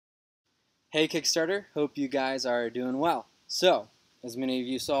Hey Kickstarter, hope you guys are doing well. So, as many of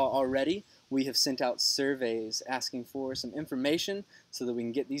you saw already, we have sent out surveys asking for some information so that we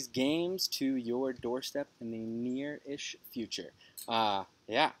can get these games to your doorstep in the near-ish future.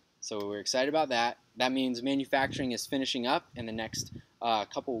 Yeah, so we're excited about that. That means manufacturing is finishing up in the next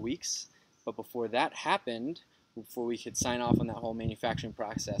couple weeks. But before that happened, before we could sign off on that whole manufacturing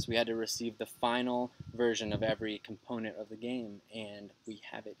process, we had to receive the final version of every component of the game, and we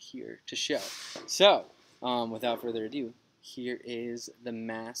have it here to show. So, without further ado, here is the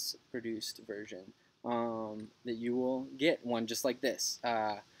mass-produced version that you will get, one just like this.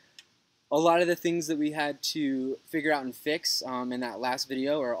 A lot of the things that we had to figure out and fix in that last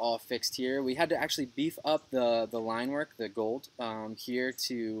video are all fixed here. We had to actually beef up the line work, the gold, here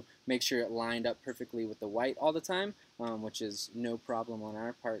to make sure it lined up perfectly with the white all the time, which is no problem on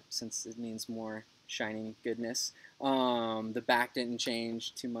our part since it means more shining goodness. The back didn't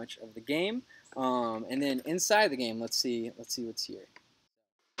change too much of the game. And then inside the game, let's see what's here.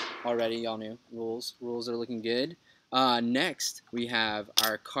 Already, y'all knew rules. Rules are looking good. Next, we have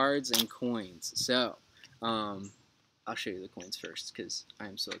our cards and coins. So, I'll show you the coins first because I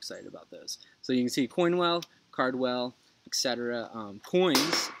am so excited about those. So you can see coin well, card well, etc.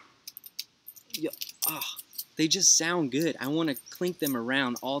 Coins, they just sound good. I want to clink them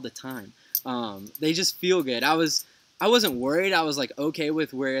around all the time. They just feel good. I wasn't worried. I was like okay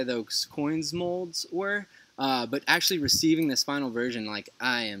with where those coins molds were. But actually receiving this final version, like,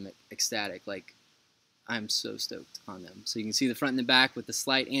 I am ecstatic. Like, I'm so stoked on them. So you can see the front and the back with the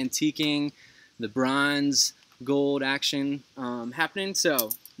slight antiquing, the bronze, gold action happening.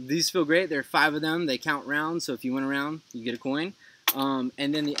 So these feel great. There are 5 of them. They count rounds, so if you win a round, you get a coin. And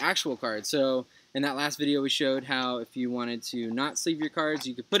then the actual card. So in that last video, we showed how if you wanted to not sleeve your cards,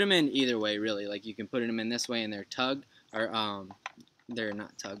 you could put them in either way, really. Like, you can put them in this way and they're tugged, or they're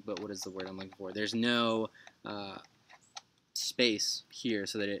not tugged, but what is the word I'm looking for? There's no space here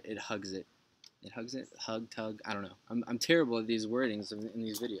so that it hugs it. It hugs it? Hug, tug, I don't know. I'm terrible at these wordings in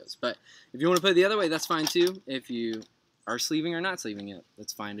these videos. But if you want to put it the other way, that's fine too. If you are sleeving or not sleeving it,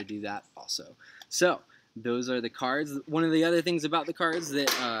 that's fine to do that also. So, those are the cards. One of the other things about the cards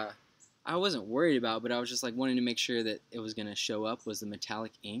that I wasn't worried about, but I was just like wanting to make sure that it was going to show up, was the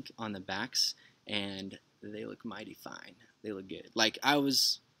metallic ink on the backs, and they look mighty fine. They look good. Like, I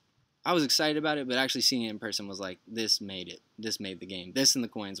was excited about it, but actually seeing it in person was like, this made it. This made the game. This and the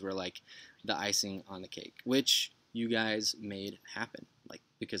coins were like the icing on the cake, which you guys made happen, like,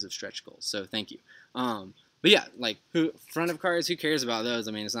 because of stretch goals. So thank you. But yeah, like, front of cards, who cares about those?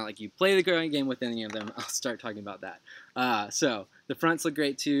 I mean, it's not like you play the game with any of them. I'll start talking about that. So the fronts look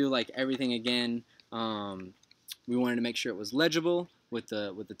great too. Like, everything again. We wanted to make sure it was legible with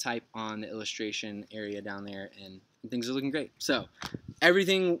the type on the illustration area down there, and things are looking great. So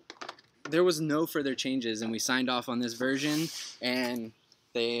everything, there was no further changes, and we signed off on this version, and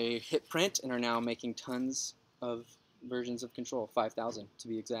they hit print and are now making tons of versions of Control, 5,000 to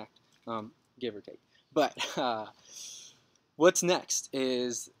be exact, give or take. But what's next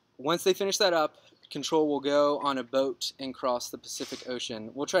is, once they finish that up, Control will go on a boat and cross the Pacific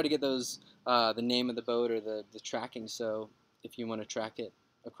Ocean. We'll try to get those, the name of the boat or the tracking, so if you want to track it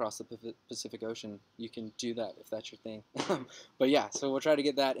across the Pacific Ocean, you can do that if that's your thing. But yeah, so we'll try to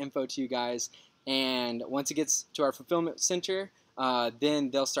get that info to you guys, and once it gets to our fulfillment center,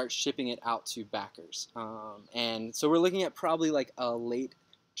 then they'll start shipping it out to backers. And so we're looking at probably like a late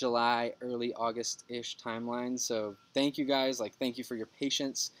July, early August-ish timeline. So thank you guys. Like, thank you for your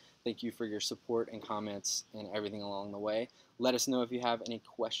patience. Thank you for your support and comments and everything along the way. Let us know if you have any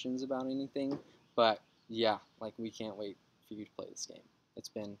questions about anything. But yeah, like, we can't wait for you to play this game. It's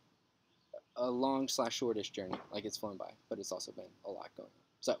been a long/shortish journey. Like, it's flown by, but it's also been a lot going on.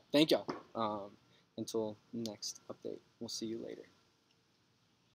 So thank y'all. Until next update, we'll see you later.